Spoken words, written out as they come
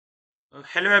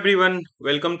Hello everyone,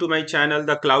 welcome to my channel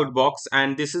The Cloud Box,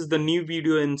 and this is the new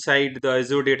video inside the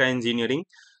Azure Data Engineering.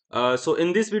 So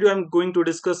in this video I'm going to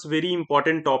discuss very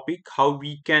important topic, how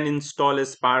we can install a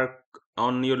Spark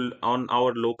on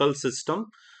our local system.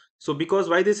 So because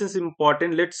why this is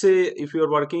important, let's say if you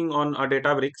are working on a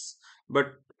Databricks, but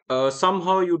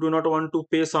somehow you do not want to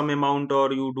pay some amount,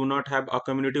 or you do not have a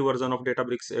community version of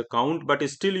Databricks account, but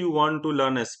still you want to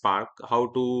learn a Spark, how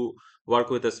to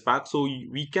work with a Spark. So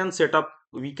we can set up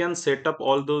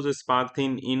all those Spark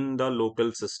thing in the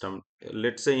local system,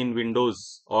 let's say in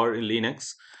Windows or in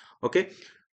Linux. Okay.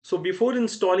 So before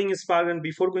installing Spark and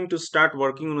before going to start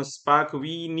working on a Spark,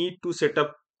 we need to set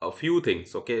up a few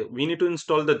things. Okay. We need to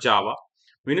install the Java.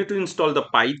 We need to install the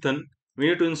Python. We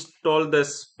need to install the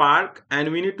Spark,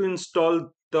 and we need to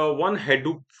install the one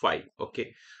Hadoop file.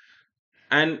 Okay.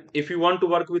 And if you want to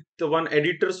work with the one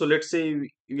editor, so let's say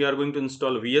we are going to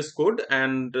install VS Code,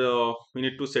 and we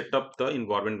need to set up the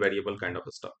environment variable kind of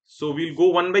stuff. So we'll go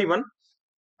one by one.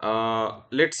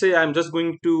 Let's say I'm just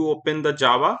going to open the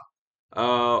Java.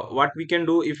 What we can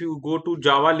do, if you go to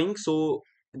Java link, so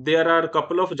there are a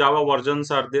couple of Java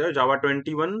versions are there: Java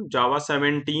 21, Java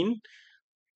 17,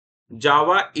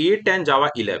 Java 8, and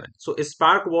Java 11. So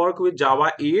Spark work with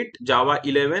Java 8, Java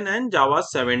 11, and Java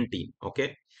 17.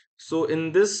 Okay. So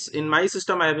in my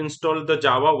system, I have installed the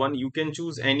Java one. You can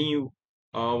choose any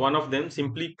one of them.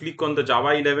 Simply click on the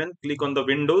Java 11, click on the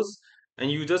Windows, and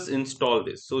you just install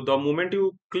this. So the moment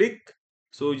you click,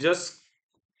 so just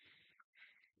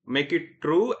make it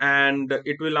true, and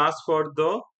it will ask for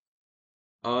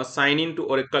the sign in to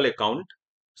Oracle account.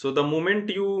 So the moment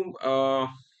you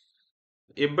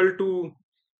able to,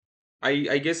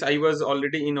 I guess I was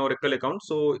already in Oracle account,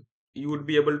 so you would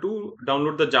be able to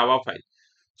download the Java file.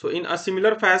 So in a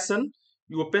similar fashion,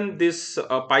 you open this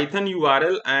Python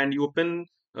URL, and you open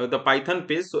the Python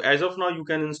page. So as of now, you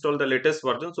can install the latest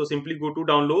version. So simply go to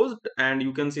download, and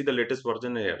you can see the latest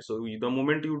version here. So the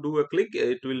moment you do a click,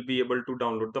 it will be able to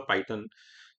download the Python.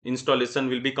 Installation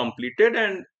will be completed,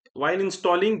 and while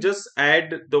installing, just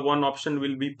add the one option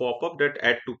will be pop up, that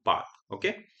add to path.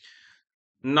 Okay.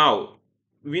 Now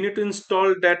we need to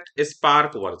install that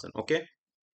Spark version. Okay.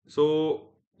 So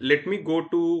let me go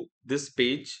to this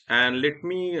page, and let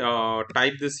me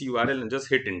type this URL and just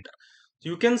hit enter. So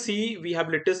you can see we have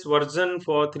latest version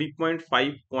for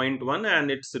 3.5.1, and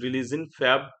it's released in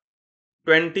Feb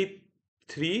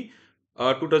 23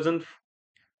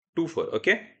 2024.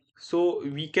 Okay. So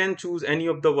we can choose any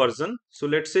of the version. So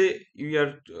let's say we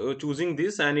are choosing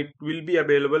this, and it will be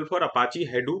available for Apache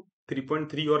Hadoop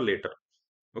 3.3 or later.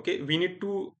 Okay, we need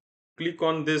to click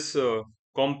on this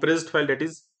compressed file, that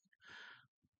is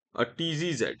a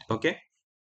TZZ. Okay,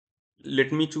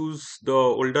 let me choose the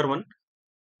older one.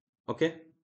 Okay,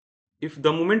 if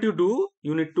the moment you do,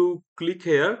 you need to click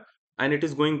here, and it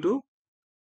is going to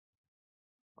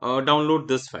download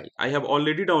this file. I have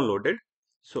already downloaded,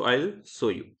 so I'll show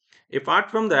you. Apart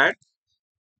from that,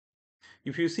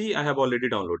 if you see, I have already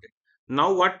downloaded.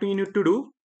 Now what we need to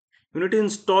do, you need to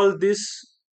install this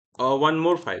one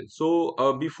more file.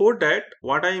 So before that,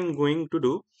 what I am going to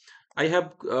do, I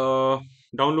have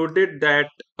downloaded that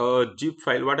zip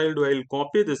file. What I'll do, I'll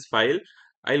copy this file.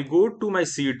 I'll go to my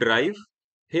C drive.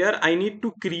 Here I need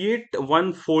to create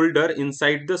one folder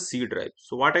inside the C drive.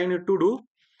 So what I need to do,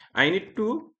 I need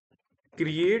to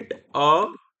create a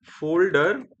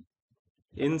folder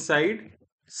inside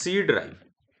C drive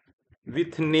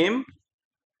with name,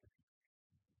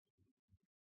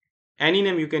 any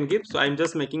name you can give. So I'm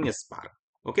just making a Spark.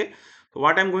 Okay. So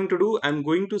what I'm going to do, I'm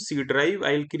going to C drive.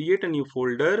 I'll create a new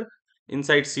folder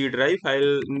inside C drive.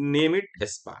 I'll name it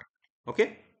Spark.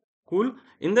 Okay. Cool.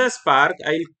 In the Spark,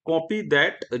 I'll copy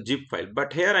that zip file,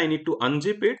 but here I need to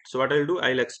unzip it. So what I'll do,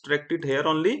 I'll extract it here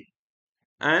only,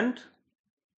 and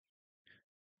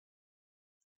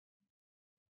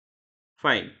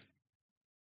fine.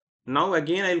 Now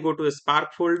again, I'll go to a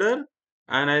Spark folder,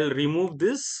 and I'll remove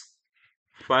this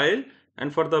file.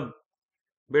 And for the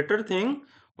better thing,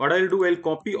 what I'll do, I'll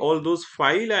copy all those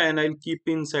file, and I'll keep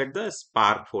inside the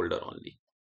Spark folder only.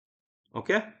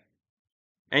 Okay.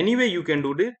 Anyway, you can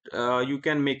do it. You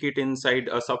can make it inside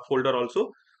a subfolder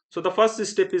also. So the first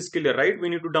step is clear, right? We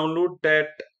need to download that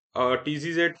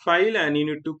TZZ file, and you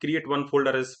need to create one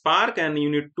folder as Spark, and we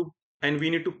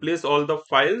need to place all the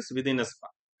files within a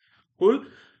Spark. Cool.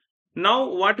 Now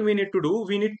what we need to do,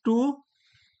 we need to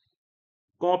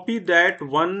copy that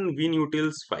one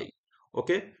WinUtils file.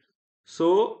 Okay.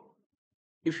 So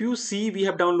if you see, we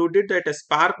have downloaded that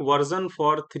Spark version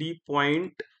for 3.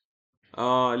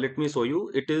 Let me show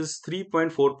you. It is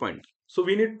 3.4. So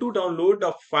we need to download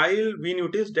a file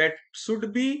WinUtils that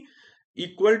should be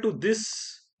equal to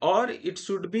this or it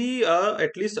should be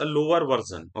at least a lower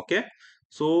version. Okay,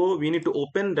 so we need to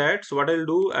open that. So what I'll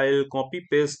do, I'll copy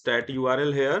paste that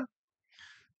URL here.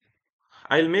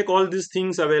 I'll make all these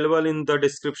things available in the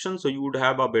description so you would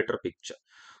have a better picture.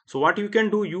 So what you can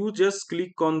do, you just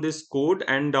click on this code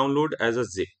and download as a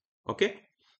zip. Okay,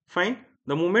 fine.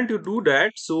 The moment you do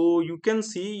that, so you can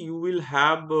see you will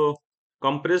have a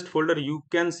compressed folder. You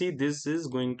can see this is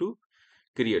going to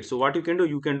create. So what you can do,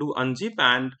 you can do unzip,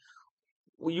 and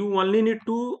you only need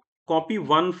to copy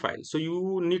one file. So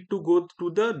you need to go to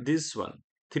the this one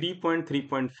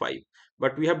 3.3.5,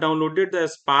 but we have downloaded the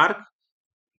Spark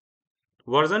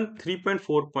version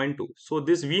 3.4.2. So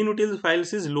this vnutil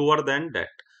files is lower than that.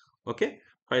 Okay,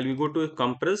 while we go to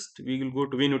compressed, we will go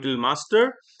to vnutil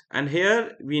master, and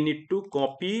here we need to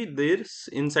copy this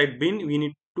inside bin. We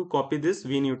need to copy this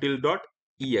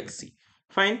vnutil.exe.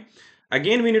 Fine.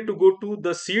 Again, we need to go to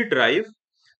the C drive.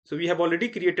 So we have already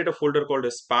created a folder called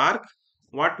a Spark.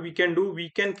 What we can do,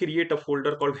 we can create a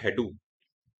folder called Hadoop.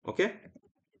 Okay,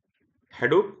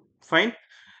 Hadoop. Fine.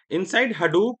 Inside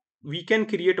Hadoop, we can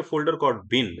create a folder called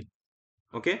bin.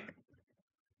 Okay,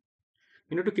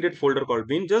 we need to create a folder called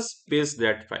bin. Just paste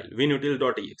that file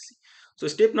vinutil.exe. So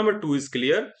step number 2 is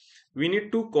clear. We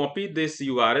need to copy this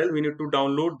URL. We need to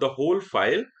download the whole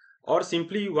file, or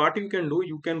simply what you can do,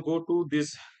 you can go to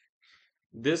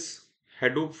this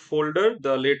Hadoop folder,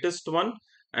 the latest one,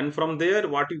 and from there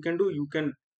what you can do, you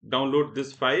can download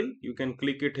this file. You can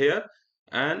click it here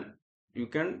and you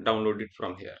can download it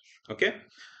from here. Okay,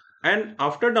 and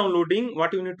after downloading,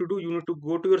 what you need to do, you need to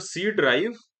go to your C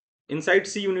drive. Inside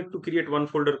C, you need to create one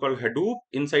folder called Hadoop.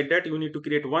 Inside that, you need to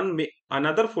create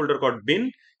another folder called bin.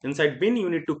 Inside bin, you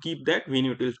need to keep that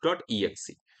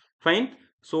vinutils.exe. Fine.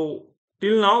 So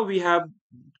till now we have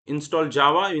installed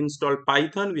Java, we installed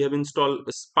Python, we have installed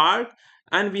Spark,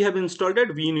 and we have installed that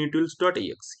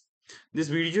vinutils.exe. This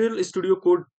Visual Studio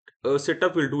Code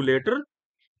setup will do later.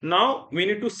 Now we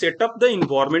need to set up the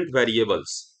environment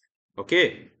variables.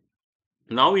 Okay,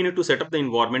 now we need to set up the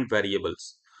environment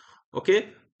variables. Okay,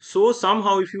 so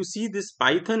somehow if you see, this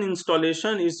Python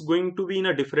installation is going to be in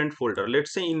a different folder.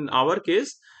 Let's say in our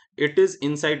case it is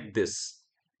inside this.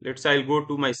 Let's say I'll go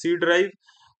to my C drive,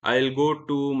 I'll go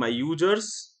to my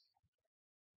users.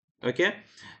 Okay,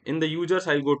 in the users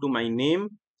I'll go to my name,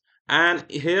 and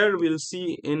here we'll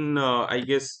see in I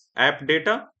guess app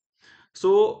data.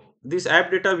 So this app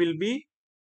data will be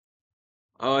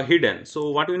hidden.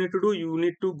 So what you need to do, you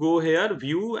need to go here,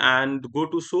 view, and go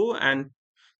to show and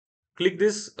click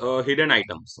this hidden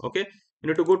items. Okay, you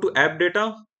need to go to app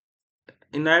data.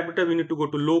 In app data we need to go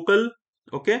to local.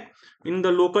 Okay, in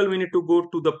the local we need to go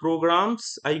to the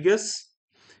programs. I guess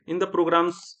in the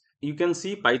programs you can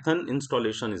see Python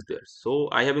installation is there. So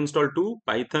I have installed two,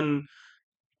 Python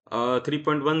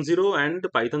 3.10 and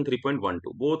Python 3.12.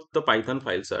 Both the Python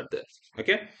files are there.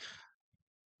 Okay,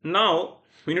 now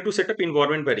we need to set up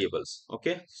environment variables.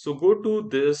 Okay, so go to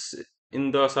this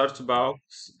in the search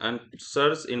box and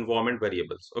search environment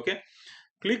variables. Okay,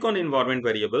 click on environment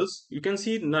variables. You can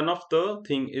see none of the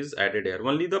thing is added here,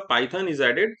 only the Python is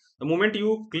added. The moment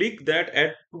you click that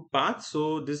add to path,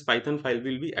 so this Python file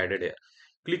will be added here.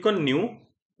 Click on new.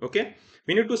 Okay,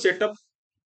 we need to set up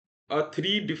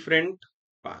three different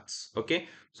paths. Okay,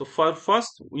 so for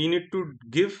first we need to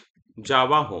give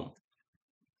Java home.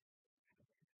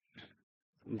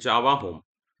 Java home.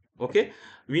 Okay,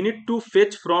 we need to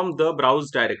fetch from the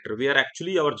browse directory where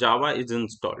actually our Java is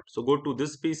installed. So go to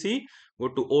this PC, go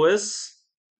to OS,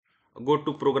 go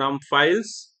to program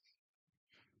files,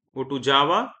 go to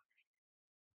Java.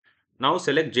 Now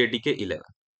select JDK 11.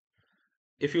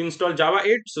 If you install Java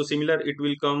 8, so similar it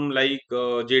will come like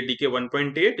JDK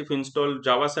 1.8. If you install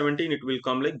Java 17, it will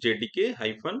come like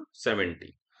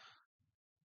JDK-70.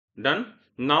 Done.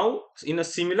 Now in a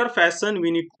similar fashion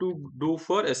we need to do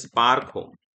for a Spark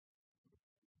home.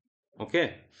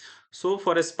 Okay, so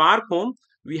for a Spark home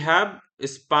we have a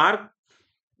Spark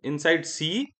inside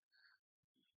C.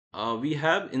 We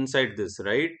have inside this,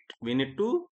 right? We need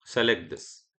to select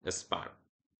this Spark.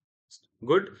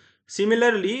 Good.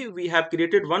 Similarly, we have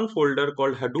created one folder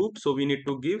called Hadoop, so we need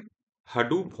to give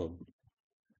Hadoop home,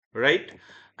 right?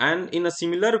 And in a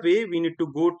similar way, we need to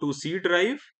go to C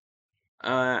drive,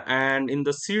 and in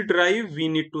the C drive we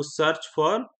need to search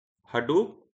for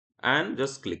Hadoop and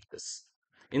just click this.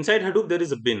 Inside Hadoop there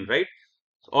is a bin, right?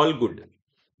 All good,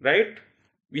 right?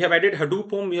 We have added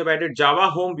Hadoop home, we have added Java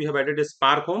home, we have added a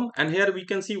Spark home, and here we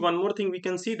can see one more thing we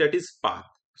can see, that is path.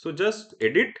 So just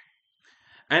edit,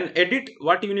 and edit,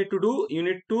 what you need to do, you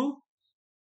need to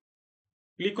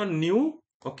click on new.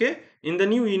 Okay, in the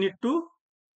new you need to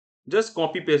just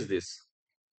copy paste this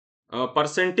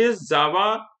percentage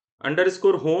Java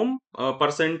underscore home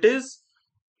percentage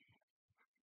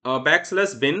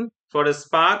backslash bin for a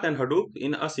Spark and Hadoop.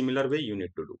 In a similar way you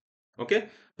need to do. Okay,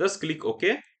 just click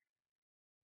OK.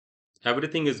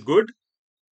 Everything is good.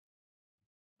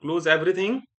 Close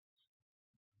everything.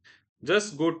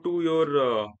 Just go to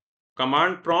your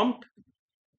command prompt.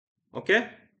 Okay,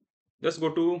 just go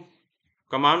to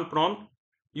command prompt.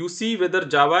 You see whether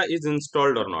Java is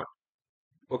installed or not.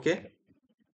 Okay,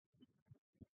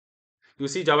 you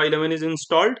see Java 11 is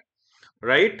installed,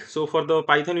 right? So for the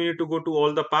Python you need to go to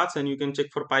all the paths and you can check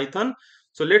for Python.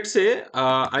 So let's say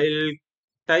I'll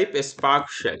type a Spark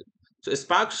shell. So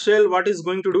Spark shell, what is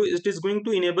going to do, it is going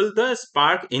to enable the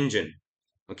Spark engine.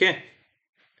 Okay,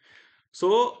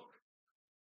 so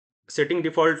setting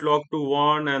default log to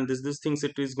 1 and this things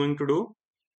it is going to do.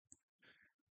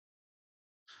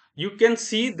 You can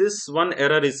see this one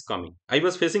error is coming. I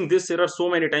was facing this error so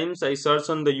many times. I searched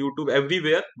on the YouTube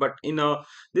everywhere, but in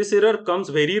this error comes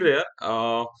very rare.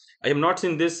 I have not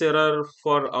seen this error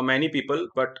for many people,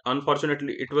 but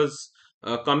unfortunately it was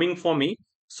coming for me.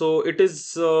 So it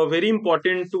is very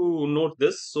important to note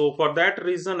this. So for that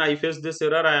reason I faced this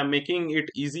error. I am making it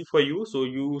easy for you, so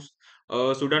you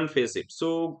shouldn't face it.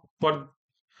 So for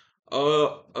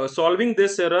solving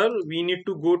this error, we need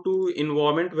to go to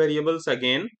environment variables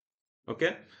again.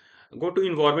 Okay, go to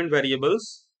environment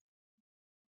variables.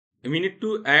 We need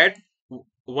to add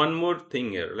one more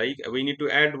thing here, like we need to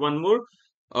add one more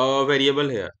variable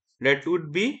here. That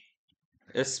would be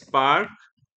a Spark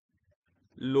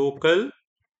local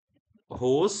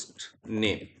host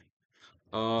name.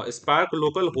 Spark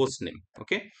local host name.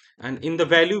 Okay, and in the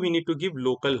value we need to give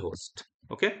local host.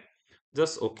 Okay,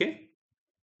 just okay.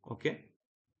 Okay,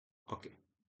 okay,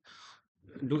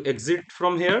 do exit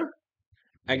from here.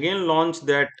 Again launch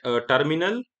that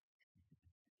terminal.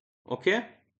 Okay,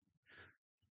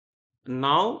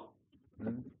 now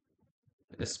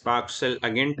Spark shell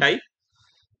again type.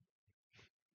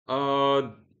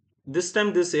 This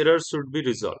time this error should be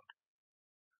resolved.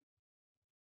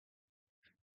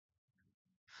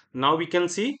 Now we can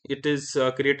see it is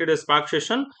created a Spark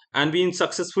session and we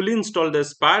successfully installed the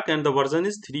Spark and the version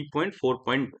is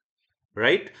 3.4.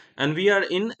 Right, and we are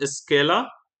in Scala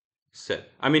cell.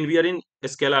 I mean we are in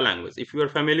Scala language. If you are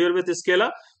familiar with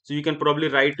Scala, so you can probably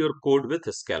write your code with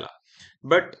Scala,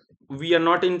 but we are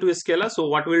not into Scala. So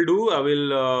what we'll do, I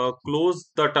will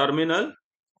close the terminal.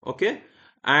 Okay,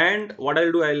 and what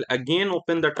I'll do, I'll again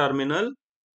open the terminal.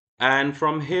 And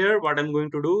from here what I'm going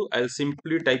to do, I'll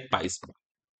simply type Pyspark.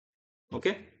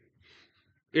 Okay,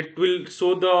 it will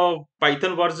show the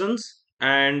Python versions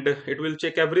and it will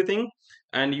check everything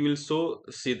and you will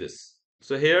see this.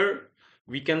 So here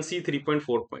we can see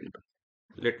 3.4.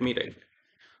 Let me write.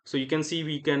 So you can see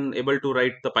we can able to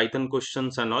write the Python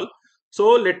questions and all.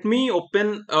 So let me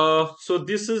open. So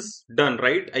this is done,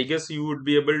 right? I guess you would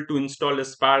be able to install a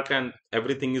Spark and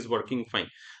everything is working fine.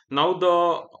 Now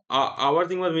the our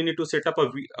thing was we need to set up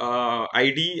a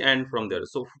ID and from there.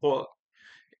 So for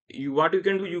you, what you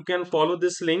can do, you can follow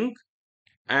this link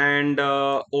and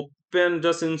open,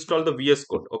 just install the VS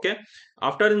Code. Okay,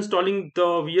 after installing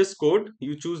the VS Code,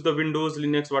 you choose the Windows,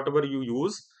 Linux, whatever you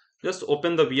use. Just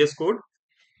open the VS Code.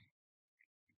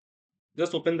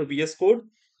 Just open the VS Code.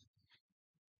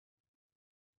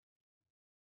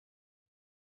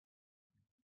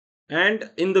 And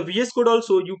in the VS Code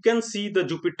also you can see the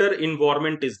Jupyter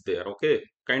environment is there. Okay,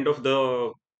 kind of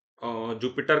the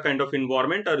Jupyter kind of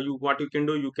environment. Or you, what you can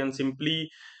do, you can simply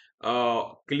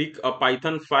click a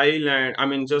Python file and I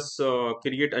mean just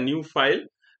create a new file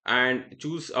and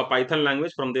choose a Python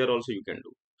language. From there also you can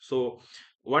do. So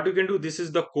what you can do, this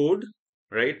is the code,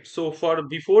 right? So for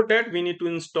before that we need to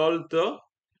install the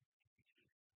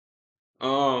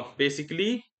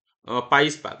basically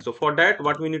Pyspark. So for that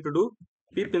what we need to do,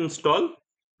 pip install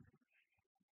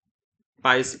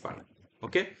Pyspark.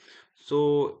 Okay,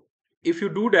 so if you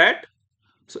do that,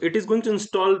 so it is going to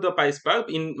install the Pyspark.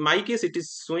 In my case it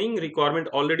is showing requirement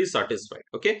already satisfied.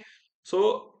 Okay,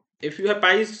 so if you have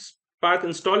Pyspark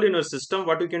installed in your system,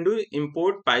 what you can do,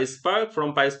 import Pyspark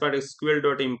from Pyspark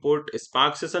sql.import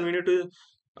Spark session. We need to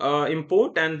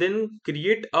import and then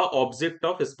create a object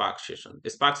of a Spark session. A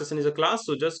Spark session is a class,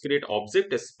 so just create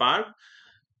object Spark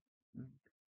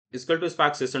is equal to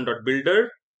Spark session dot builder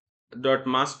dot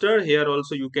master. Here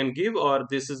also you can give, or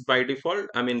this is by default.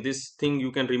 I mean this thing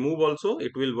you can remove also,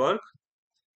 it will work.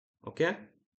 Okay,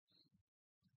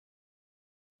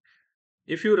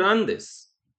 if you run this,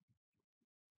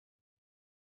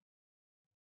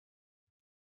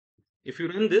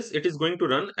 it is going to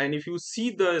run. And if you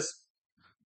see this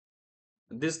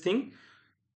thing,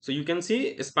 so you can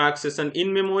see Spark session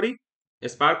in memory,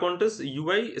 Spark context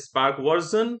UI, Spark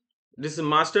version, This is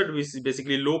master, which is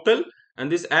basically local,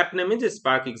 and this app name is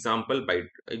Spark example by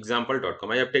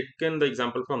example.com. I have taken the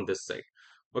example from this site.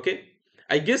 Okay,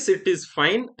 I guess it is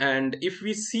fine. And if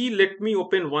we see, let me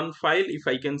open one file. If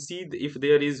I can see if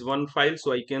there is one file,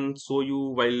 so I can show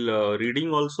you while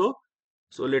reading also.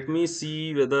 So let me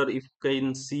see whether if I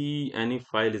can see any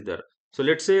file is there. So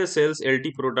let's say sales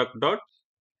lt product dot.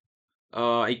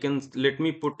 I can, let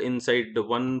me put inside the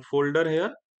one folder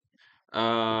here,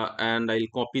 and I'll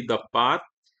copy the path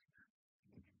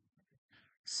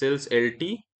sales lt.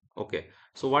 Okay,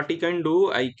 so what I can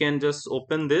do, I can just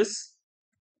open this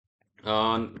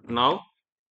now.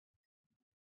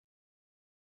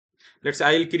 Let's say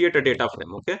I'll create a data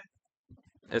frame. Okay,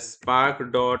 a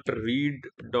spark dot read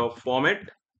dot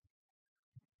format,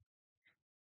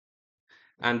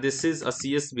 and this is a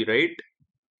csv, right?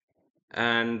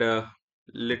 And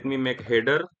let me make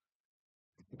header.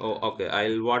 Oh, okay,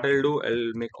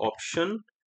 I'll make option,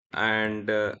 and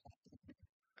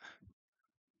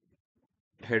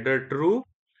header true,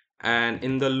 and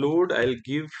in the load I'll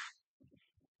give.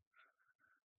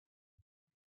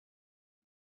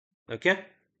 Okay,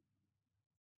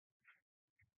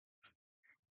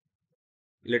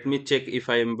 let me check if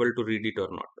I am able to read it or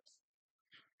not.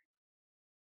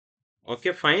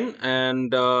 Okay, fine.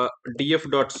 And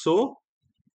df.show,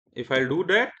 if I'll do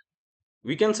that,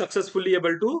 we can successfully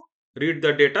able to read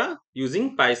the data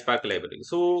using Pyspark library.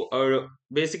 So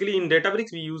basically in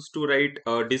Databricks, we used to write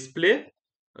display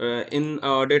in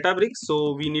Databricks.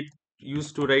 So we need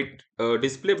used to write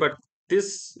display, but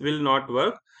this will not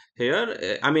work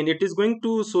here. I mean, it is going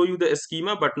to show you the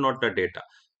schema, but not the data.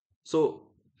 So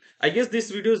I guess this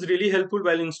video is really helpful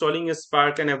while installing a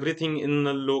Spark and everything in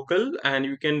the local, and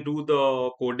you can do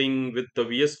the coding with the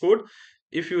VS Code.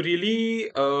 If you really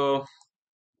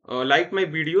like my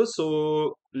videos,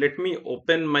 so let me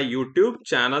open my YouTube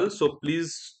channel. So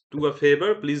please do a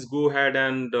favor, please go ahead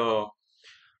and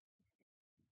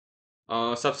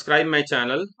subscribe my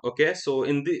channel. Okay, so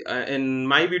in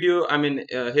my video, I mean,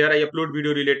 here I upload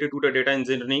video related to the data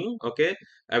engineering. Okay,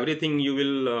 everything you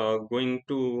will going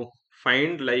to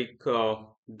find, like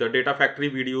the data factory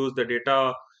videos, the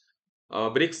data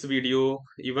bricks video,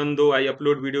 even though I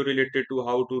upload video related to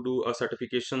how to do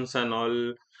certifications and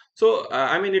all. So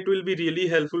I mean, it will be really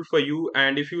helpful for you,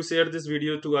 and if you share this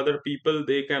video to other people,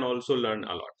 they can also learn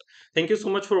a lot. Thank you so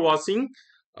much for watching.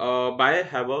 Bye,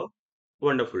 have a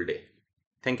wonderful day.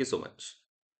 Thank you so much.